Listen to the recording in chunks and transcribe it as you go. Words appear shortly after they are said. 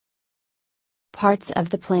parts of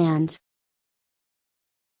the plant.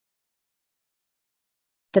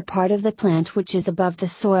 The part of the plant which is above the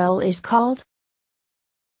soil is called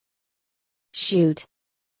shoot.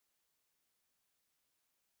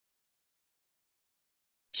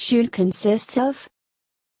 Shoot consists of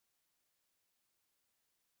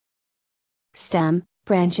stem,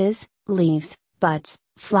 branches, leaves, buds,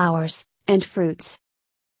 flowers, and fruits.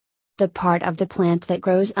 The part of the plant that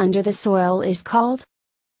grows under the soil is called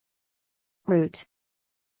root.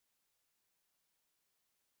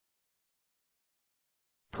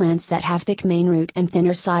 Plants that have thick main root and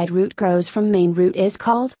thinner side root grows from main root is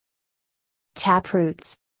called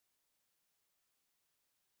taproots.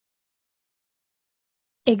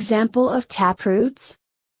 Example of taproots: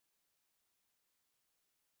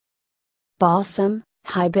 balsam,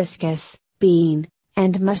 hibiscus, bean,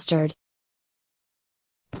 and mustard.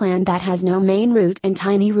 Plant that has no main root and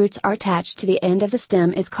tiny roots are attached to the end of the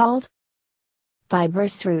stem is called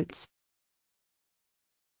fibrous roots.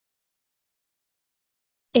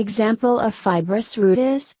 Example of fibrous root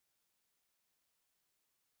is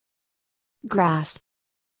grass.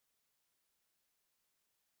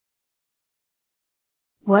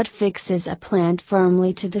 What fixes a plant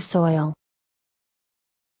firmly to the soil?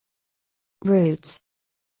 Roots.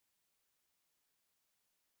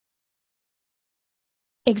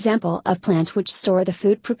 Example of plant which store the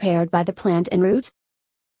food prepared by the plant and root: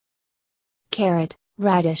 carrot,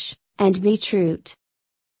 radish, and beetroot.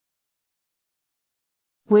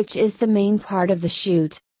 Which is the main part of the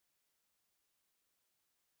shoot?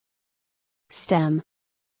 Stem.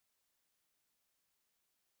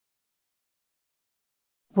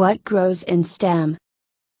 What grows in stem?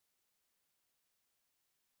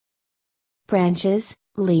 Branches,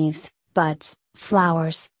 leaves, buds,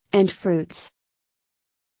 flowers, and fruits.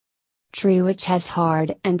 Tree which has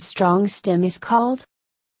hard and strong stem is called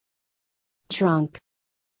trunk.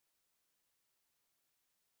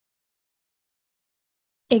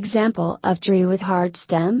 Example of tree with hard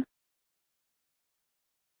stem: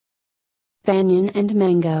 banyan and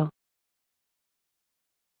mango.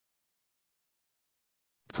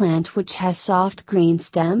 Plant which has soft green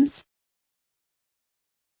stems: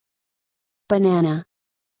 banana.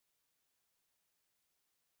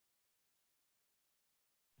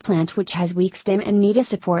 Plant which has weak stem and need a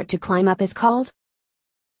support to climb up is called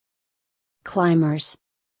climbers.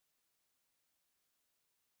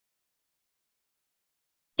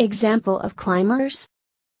 Example of climbers: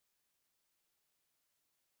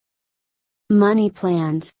 money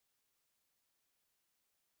plant.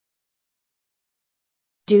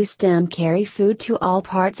 Do stem carry food to all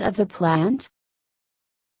parts of the plant?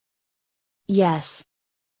 Yes.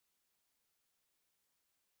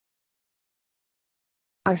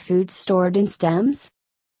 Are foods stored in stems?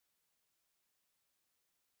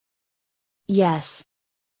 Yes.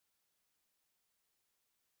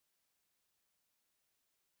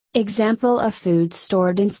 Example of foods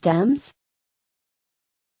stored in stems: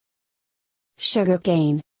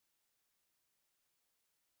 sugarcane.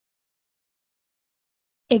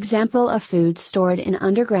 Example of foods stored in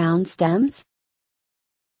underground stems: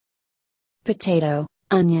 potato,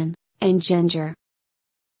 onion, and ginger.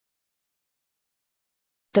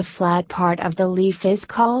 The flat part of the leaf is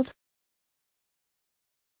called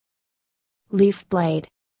leaf blade.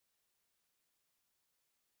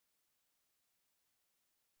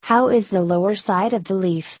 How is the lower side of the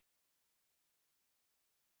leaf?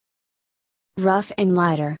 Rough and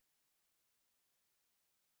lighter.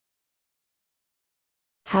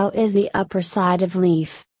 How is the upper side of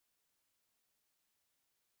leaf?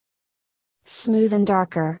 Smooth and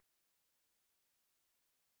darker.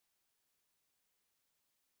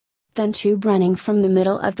 Then tube running from the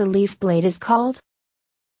middle of the leaf blade is called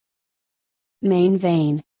main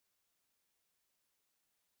vein.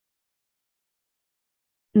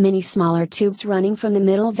 Many smaller tubes running from the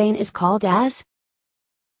middle vein is called as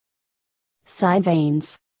side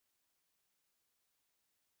veins.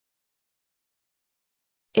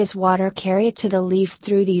 Is water carried to the leaf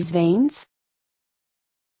through these veins?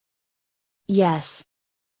 Yes.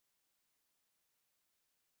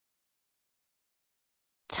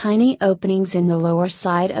 Tiny openings in the lower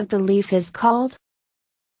side of the leaf is called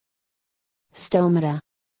stomata.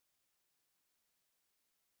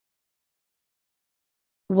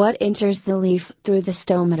 What enters the leaf through the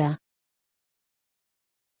stomata?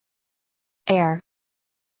 Air.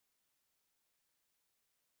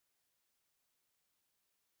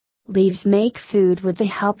 Leaves make food with the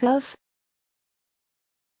help of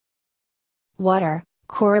water,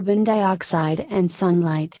 carbon dioxide, and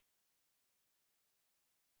sunlight.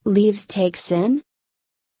 Leaves takes in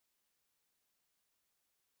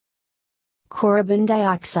Carbon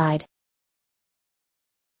dioxide.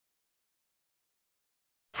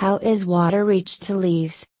 How is water reached to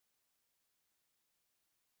leaves?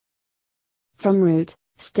 From root,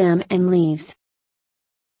 stem and leaves.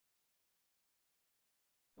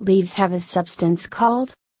 Leaves have a substance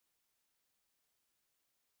called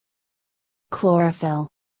chlorophyll.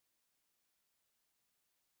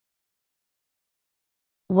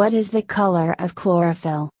 What is the color of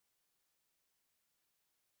chlorophyll?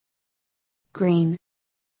 Green.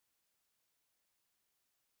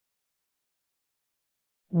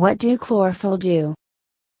 What do chlorophyll do?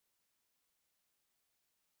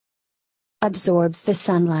 Absorbs the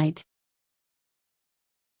sunlight.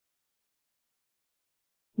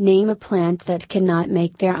 Name a plant that cannot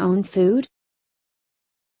make their own food.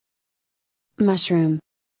 Mushroom.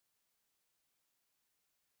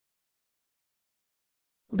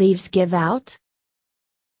 Leaves give out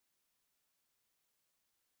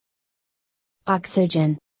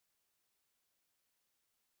oxygen.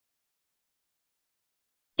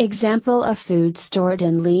 Example of food stored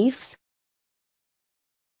in leaves: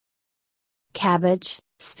 cabbage,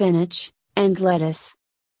 spinach, and lettuce.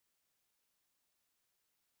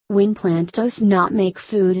 When plant does not make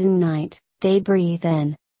food in night, they breathe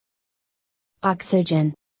in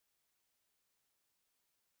oxygen.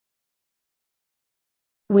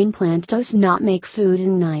 When plant does not make food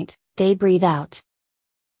in night, they breathe out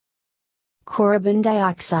carbon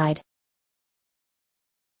dioxide.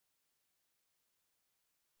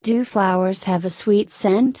 Do flowers have a sweet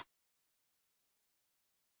scent?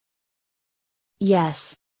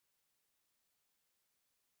 Yes.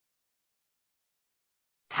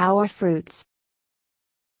 How are fruits?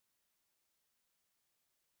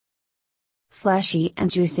 Fleshy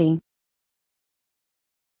and juicy.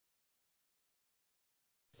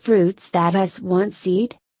 Fruits that has one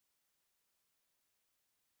seed?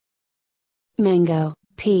 Mango,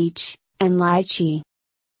 peach, and lychee.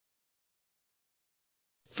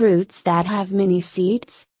 Fruits that have many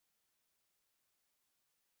seeds?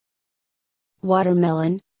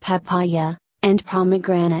 Watermelon, papaya, and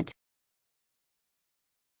pomegranate.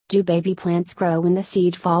 Do baby plants grow when the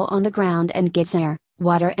seed fall on the ground and gets air,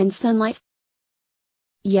 water and sunlight?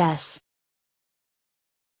 Yes.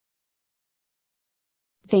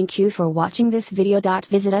 Thank you for watching this video.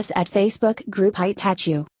 Visit us at Facebook group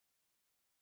Iteach.